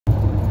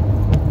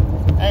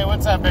Hey,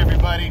 what's up,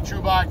 everybody?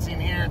 True Boxing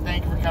here.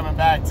 Thank you for coming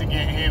back to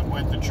get hit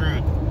with the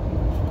truth.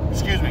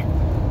 Excuse me.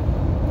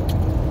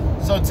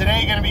 So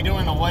today, going to be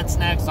doing the what's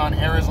next on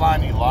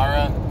Erislandy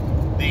Lara,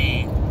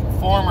 the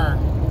former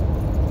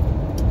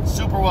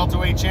super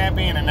welterweight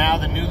champion and now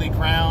the newly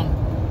crowned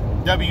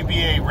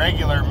WBA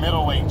regular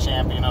middleweight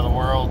champion of the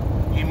world.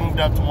 He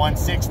moved up to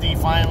 160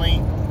 finally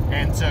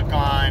and took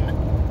on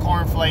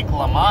Cornflake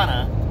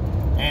Lamanna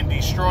and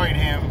destroyed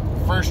him.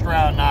 First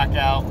round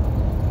knockout.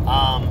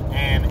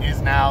 And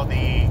is now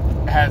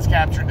has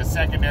captured the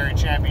secondary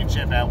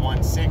championship at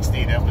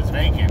 160 that was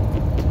vacant.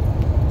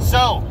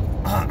 So,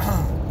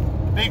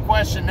 big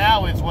question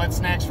now is what's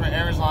next for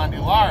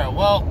Erislandy Lara?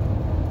 Well,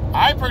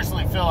 I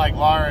personally feel like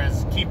Lara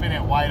is keeping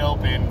it wide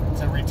open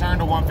to return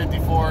to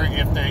 154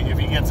 if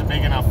he gets a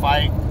big enough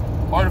fight,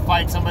 or to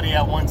fight somebody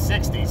at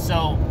 160.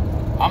 So,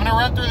 I'm gonna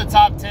run through the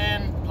top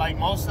 10, like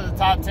most of the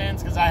top 10s,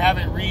 because I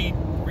haven't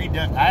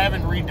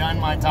redone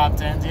my top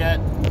 10s yet.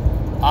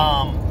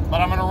 But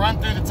I'm going to run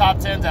through the top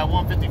 10s at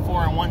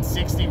 154 and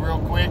 160 real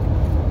quick,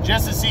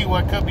 just to see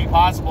what could be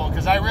possible,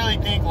 because I really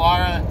think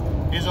Lara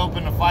is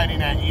open to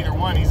fighting at either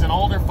one. He's an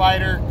older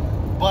fighter,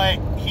 but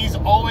he's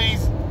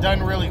always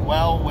done really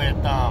well with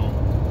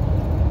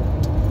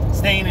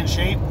staying in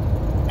shape,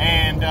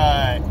 and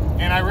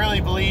I really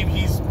believe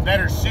he's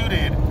better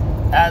suited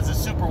as a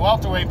super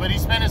welterweight, but he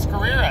spent his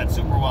career at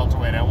super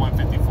welterweight at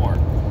 154.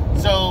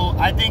 So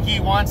I think he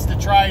wants to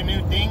try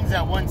new things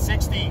at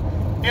 160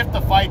 if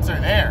the fights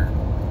are there.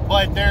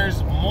 But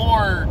there's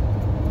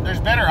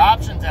better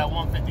options at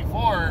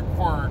 154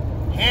 for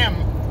him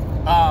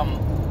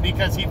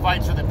because he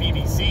fights for the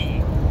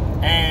PBC,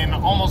 and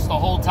almost the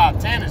whole top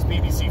 10 is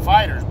PBC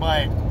fighters.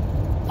 But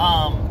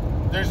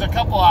there's a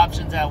couple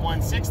options at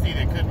 160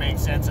 that could make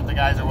sense if the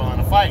guys are willing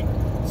to fight.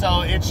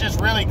 So it's just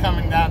really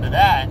coming down to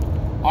that.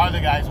 Are the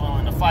guys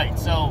willing to fight?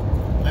 So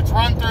let's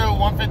run through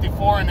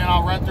 154, and then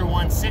I'll run through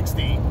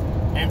 160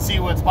 and see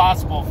what's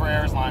possible for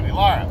Erislandy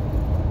Lara.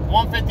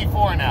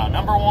 154 now.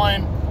 Number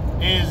one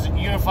is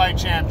unified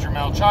champ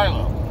Jermell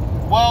Charlo.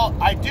 Well,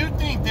 I do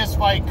think this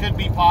fight could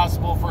be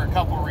possible for a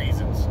couple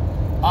reasons.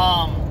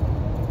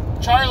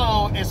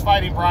 Charlo is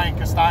fighting Brian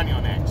Castano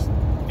next.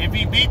 If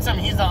he beats him,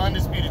 he's the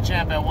undisputed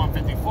champ at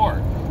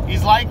 154.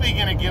 He's likely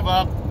going to give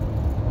up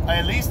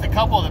at least a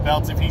couple of the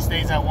belts if he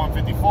stays at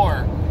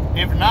 154.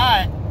 If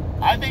not,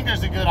 I think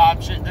there's a good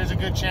option. There's a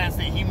good chance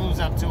that he moves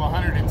up to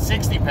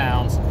 160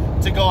 pounds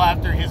to go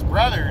after his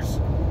brother's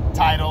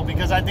title,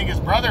 because I think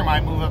his brother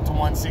might move up to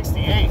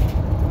 168.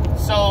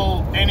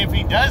 So, and if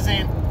he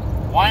doesn't,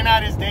 why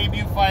not his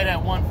debut fight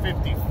at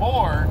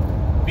 154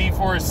 be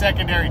for a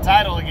secondary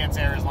title against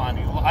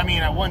Erislandy? I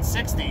mean, at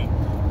 160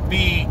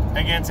 be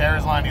against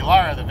Erislandy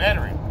Lara, the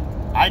veteran.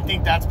 I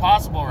think that's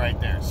possible right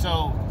there.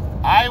 So,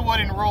 I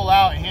wouldn't rule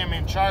out him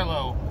and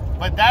Charlo,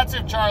 but that's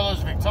if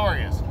Charlo's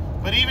victorious.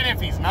 But even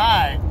if he's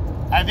not,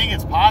 I think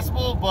it's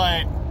possible.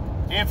 But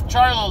if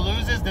Charlo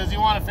loses, does he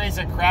want to face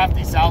a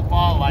crafty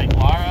southpaw like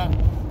Lara?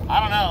 I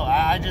don't know.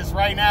 I just,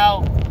 right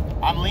now,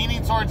 I'm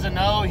leaning towards a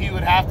no. He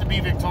would have to be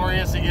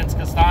victorious against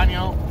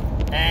Castano,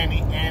 and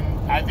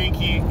I think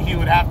he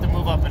would have to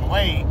move up in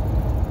weight.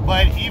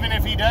 But even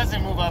if he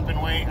doesn't move up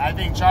in weight, I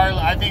think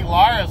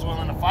Lara is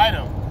willing to fight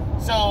him.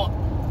 So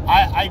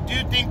I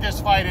do think this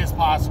fight is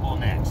possible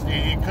next.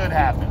 It could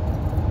happen.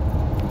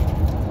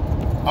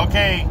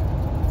 Okay,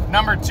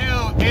 number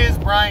two is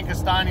Brian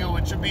Castano,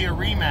 which would be a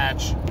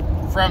rematch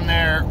from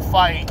their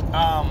fight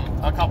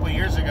a couple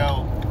years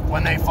ago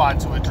when they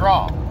fought to a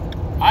draw.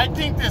 I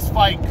think this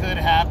fight could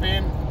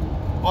happen,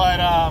 but,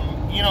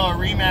 you know, a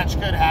rematch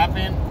could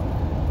happen.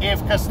 If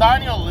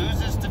Castano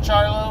loses to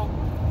Charlo,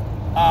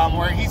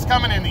 where he's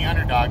coming in the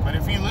underdog, but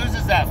if he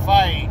loses that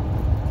fight,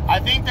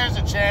 I think there's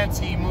a chance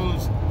he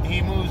moves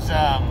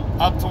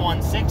up to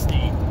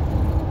 160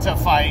 to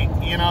fight,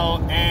 you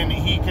know, and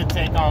he could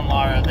take on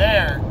Lara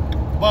there.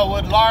 But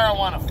would Lara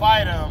want to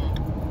fight him?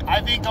 I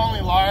think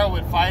only Lara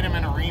would fight him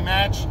in a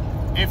rematch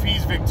if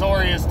he's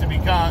victorious to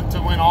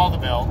win all the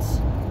belts.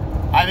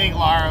 I think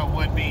Lara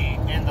would be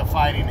into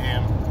fighting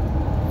him.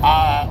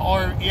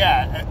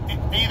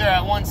 Either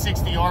at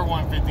 160 or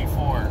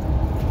 154.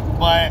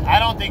 But I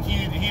don't think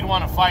he'd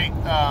want to fight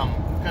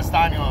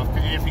Castano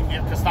if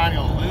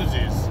Castano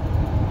loses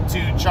to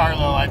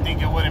Charlo. I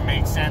think it wouldn't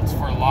make sense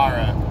for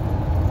Lara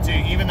to,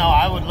 even though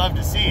I would love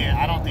to see it,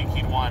 I don't think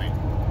he'd want it.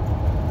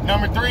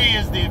 Number three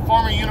is the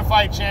former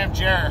unified champ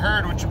Jarrett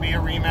Hurd, which would be a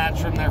rematch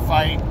from their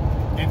fight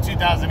in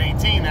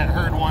 2018 that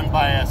Hurd won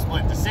by a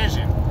split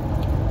decision.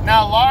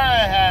 Now,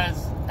 Lara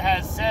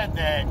has said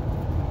that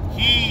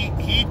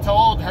he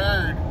told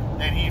Hurd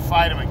that he'd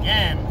fight him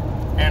again,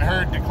 and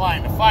Hurd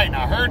declined to fight.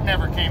 Now, Hurd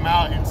never came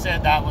out and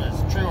said that was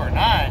true or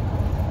not.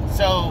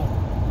 So,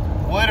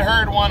 would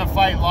Hurd want to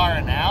fight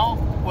Lara now?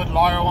 Would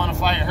Lara want to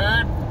fight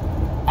Hurd?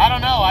 I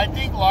don't know. I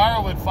think Lara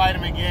would fight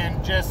him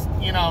again just,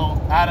 you know,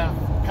 out of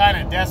kind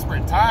of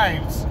desperate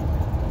times,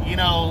 you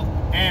know.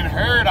 And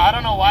Hurd, I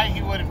don't know why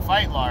he wouldn't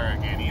fight Lara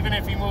again. Even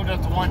if he moved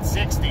up to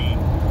 160,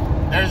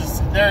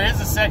 there is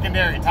a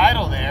secondary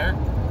title there.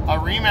 a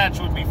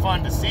rematch would be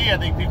fun to see. I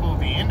think people would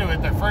be into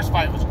it. Their first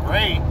fight was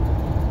great,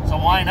 so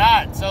why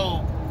not?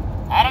 So,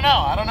 I don't know.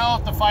 I don't know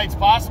if the fight's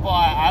possible.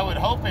 I would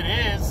hope it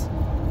is,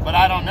 but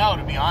I don't know,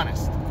 to be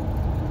honest.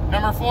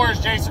 Number 4 is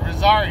Jason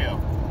Rosario.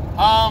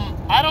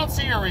 I don't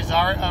see a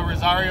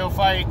Rosario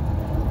fight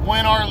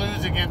win or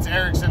lose against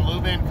Erickson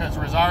Lubin, because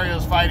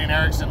Rosario's fighting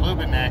Erickson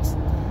Lubin next.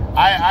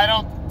 I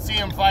don't see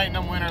him fighting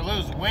him win or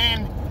lose.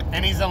 Win,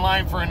 and he's in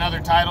line for another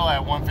title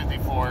at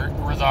 154,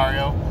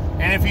 Rosario.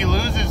 And if he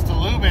loses to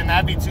Lubin,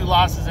 that'd be 2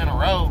 losses in a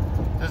row.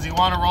 Does he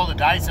want to roll the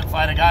dice and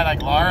fight a guy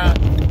like Lara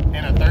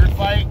in a third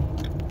fight?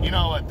 You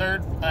know, a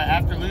third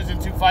after losing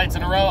 2 fights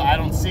in a row? I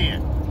don't see it.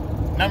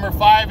 Number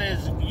 5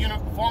 is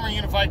former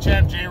Unified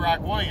Champ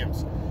J-Rock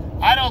Williams.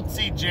 I don't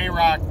see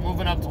J-Rock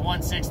moving up to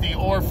 160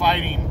 or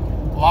fighting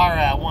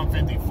Lara at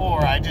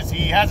 154.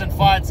 He hasn't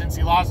fought since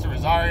he lost to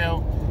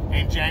Rosario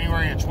in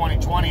January of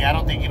 2020. I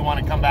don't think he'd want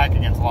to come back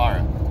against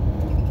Lara.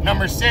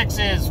 Number 6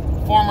 is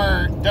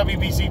former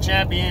WBC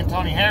champion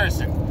Tony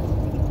Harrison.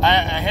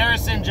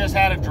 Harrison just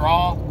had a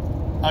draw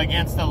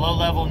against a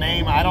low-level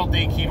name. I don't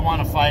think he'd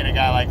want to fight a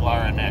guy like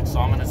Lara next, so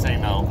I'm going to say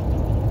no.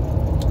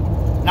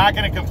 Not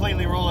going to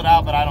completely rule it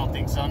out, but I don't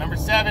think so. Number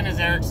 7 is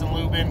Erickson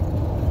Lubin.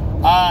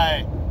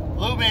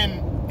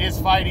 Lubin is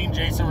fighting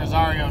Jason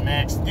Rosario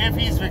next. If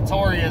he's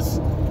victorious,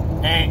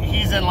 and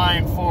he's in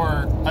line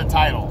for a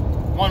title,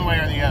 one way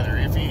or the other.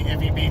 If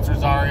he beats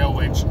Rosario,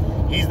 which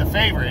he's the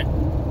favorite,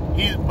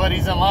 but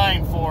he's in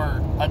line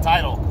for a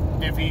title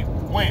if he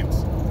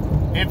wins.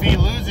 If he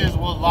loses,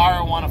 will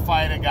Lara want to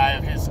fight a guy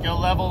of his skill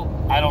level?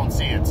 I don't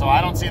see it. So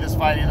I don't see this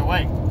fight either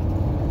way.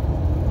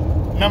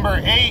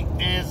 Number 8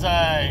 is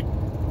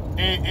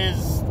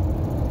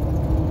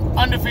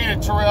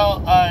undefeated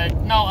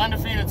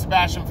undefeated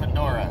Sebastian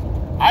Fundora.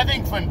 I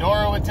think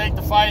Fundora would take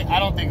the fight. I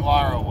don't think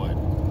Lara would.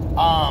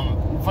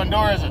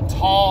 Fundora is a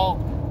tall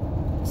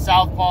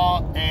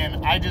southpaw,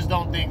 and I just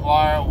don't think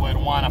Lara would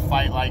want to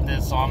fight like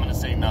this, so I'm going to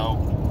say no.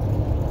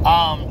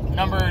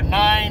 Number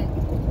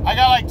 9, I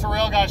got like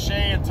Terrell Gaucher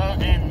and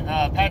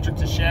Patrick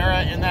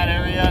Teixeira in that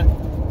area.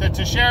 The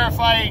Teixeira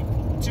fight,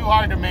 too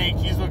hard to make.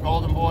 He's with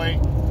Golden Boy,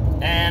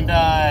 and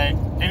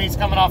he's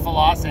coming off a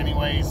loss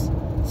anyways,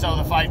 so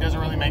the fight doesn't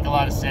really make a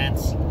lot of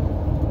sense.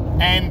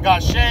 And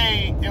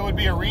Gaucher, it would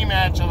be a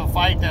rematch of a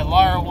fight that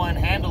Lara won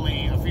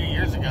handily a few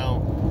years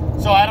ago.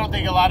 So I don't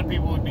think a lot of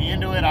people would be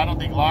into it. I don't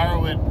think Lara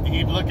would.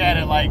 He'd look at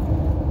it like,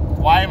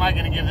 why am I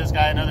going to give this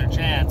guy another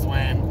chance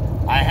when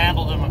I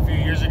handled him a few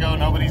years ago?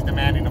 Nobody's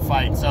demanding a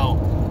fight. So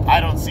I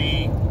don't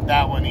see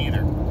that one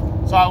either.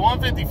 So at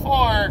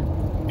 154,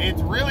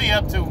 it's really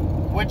up to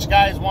which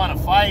guys want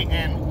to fight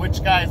and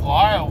which guys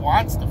Lara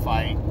wants to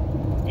fight.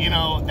 You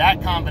know,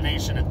 that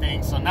combination of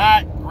things. So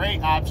not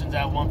great options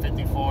at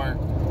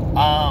 154.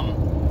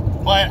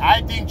 But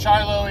I think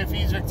Charlo, if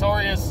he's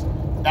victorious,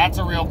 that's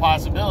a real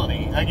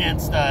possibility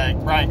against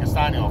Brian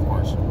Castano, of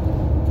course.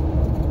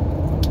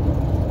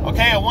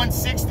 Okay, at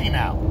 160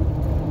 now.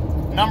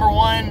 Number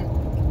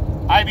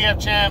 1, IBF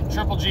champ,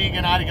 Triple G,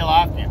 Gennady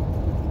Golovkin.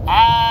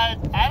 I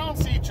don't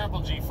see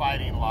Triple G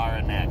fighting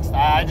Lara next.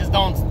 I just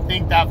don't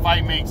think that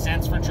fight makes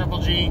sense for Triple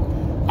G.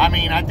 I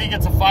mean, I think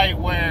it's a fight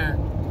where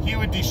he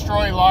would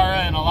destroy Lara,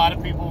 and a lot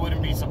of people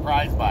wouldn't be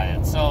surprised by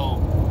it. So,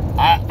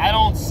 I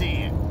don't see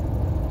it.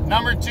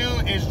 Number 2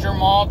 is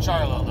Jermall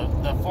Charlo,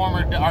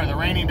 the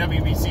reigning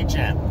WBC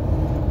champ.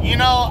 You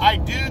know, I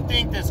do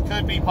think this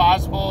could be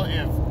possible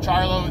if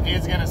Charlo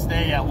is going to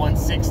stay at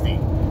 160.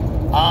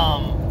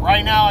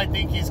 Right now, I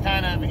think he's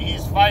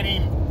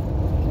fighting,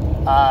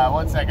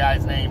 what's that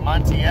guy's name?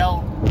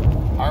 Montiel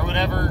or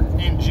whatever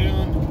in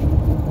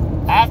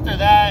June. After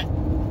that,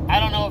 I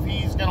don't know if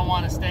he's going to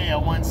want to stay at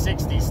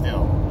 160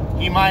 still.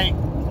 He might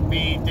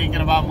be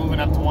thinking about moving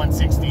up to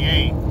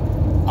 168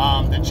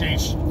 to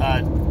chase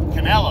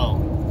Canelo.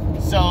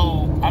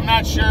 So I'm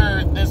not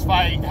sure this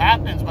fight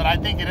happens, but I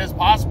think it is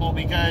possible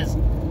because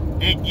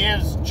it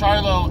gives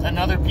Charlo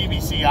another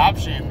PBC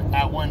option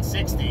at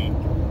 160.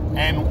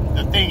 And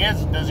the thing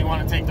is, does he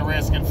want to take the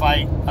risk and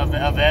fight a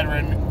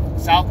veteran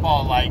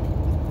southpaw like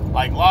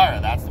Lara?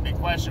 That's the big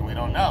question. We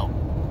don't know.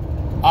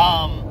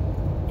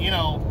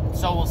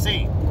 So we'll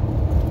see.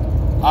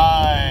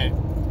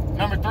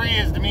 Number 3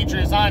 is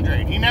Demetrius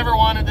Andrade. He never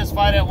wanted this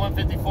fight at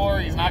 154.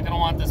 He's not going to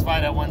want this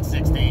fight at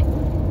 160.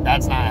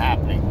 That's not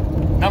happening.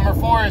 Number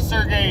 4 is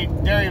Sergey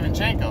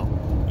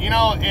Derevyanchenko. You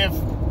know,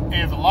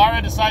 if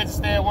Lara decides to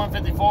stay at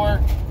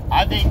 154,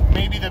 I think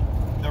maybe the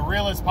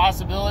realest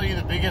possibility,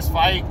 the biggest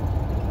fight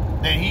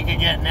that he could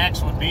get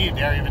next would be a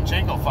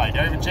Derevyanchenko fight.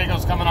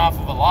 Derevyanchenko's coming off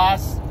of a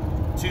loss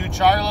to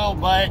Charlo,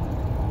 but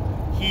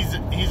he's a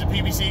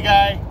PBC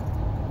guy,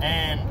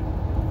 and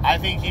I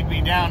think he'd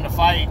be down to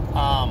fight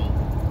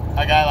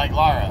a guy like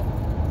Lara.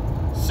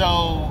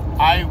 So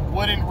I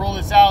wouldn't rule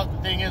this out.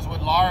 The thing is,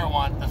 would Lara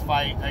want the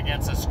fight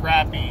against a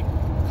scrappy,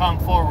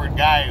 come-forward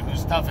guy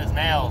who's tough as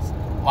nails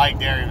like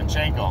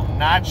Derevyanchenko? I'm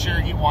not sure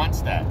he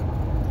wants that.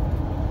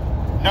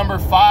 Number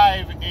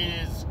 5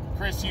 is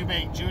Chris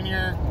Eubank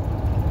Jr.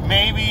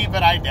 Maybe,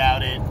 but I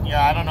doubt it.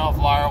 Yeah, I don't know if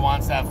Lara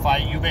wants that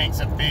fight. Eubank's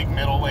a big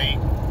middleweight,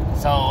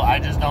 so I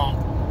just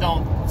don't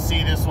don't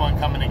see this one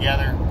coming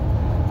together.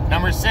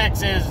 Number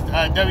 6 is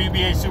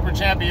WBA Super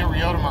Champion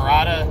Ryota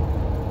Murata.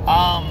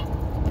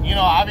 You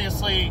know,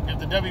 obviously, if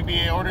the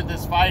WBA ordered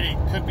this fight, it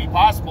could be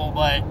possible,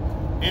 but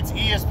it's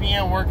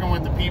ESPN working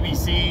with the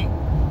PBC.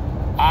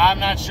 I'm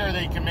not sure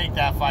they can make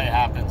that fight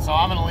happen, so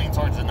I'm going to lean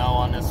towards the no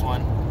on this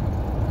one.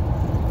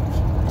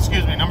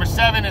 Excuse me. Number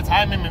 7, it's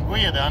Jaime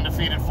Munguia, the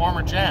undefeated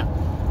former champ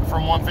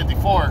from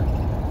 154.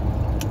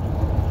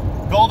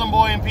 Golden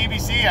Boy and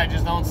PBC, I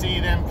just don't see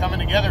them coming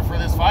together for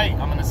this fight.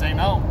 I'm going to say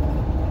no.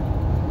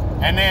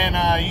 And then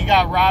you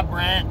got Rob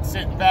Brandt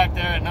sitting back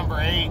there at number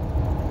 8.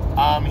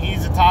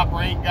 He's a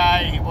top-ranked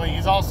guy.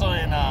 He's also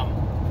in,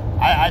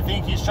 I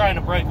think he's trying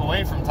to break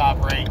away from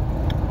top rank,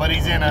 but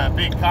he's in a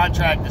big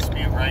contract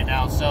dispute right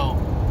now, so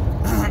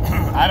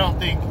I don't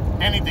think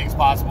anything's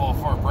possible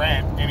for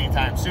Brandt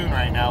anytime soon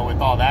right now with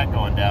all that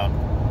going down.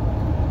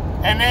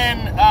 And then,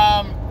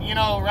 you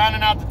know,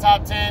 rounding out the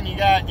top 10, you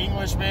got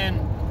Englishman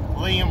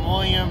Liam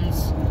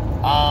Williams.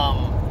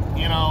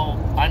 You know,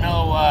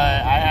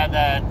 I had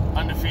that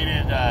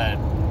undefeated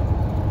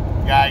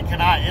guy,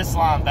 Kanat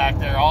Islam, back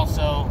there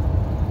also.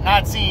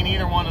 Not seeing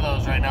either one of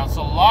those right now.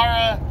 So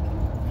Lara,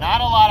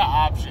 not a lot of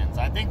options.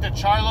 I think the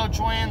Charlo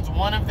twins,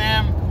 one of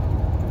them,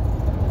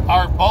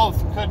 or both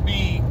could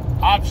be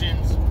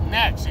options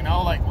next. You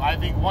know, like I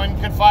think one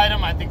could fight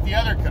him. I think the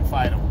other could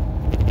fight him.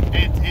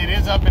 It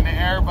is up in the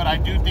air, but I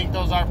do think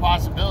those are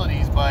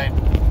possibilities. But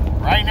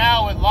right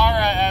now with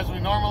Lara, as we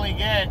normally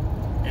get,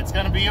 it's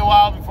going to be a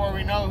while before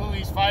we know who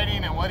he's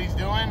fighting and what he's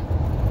doing.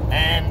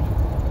 And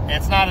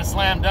it's not a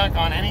slam dunk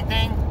on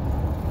anything.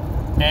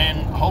 And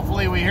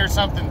hopefully we hear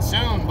something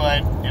soon,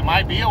 but it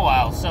might be a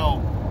while.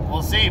 So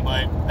we'll see.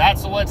 But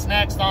that's what's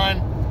next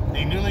on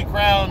the newly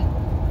crowned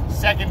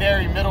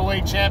secondary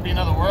middleweight champion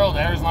of the world,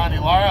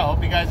 Erislandy Lara. I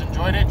hope you guys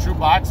enjoyed it. True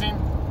Boxing.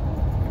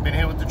 You've been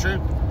hit with the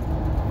truth.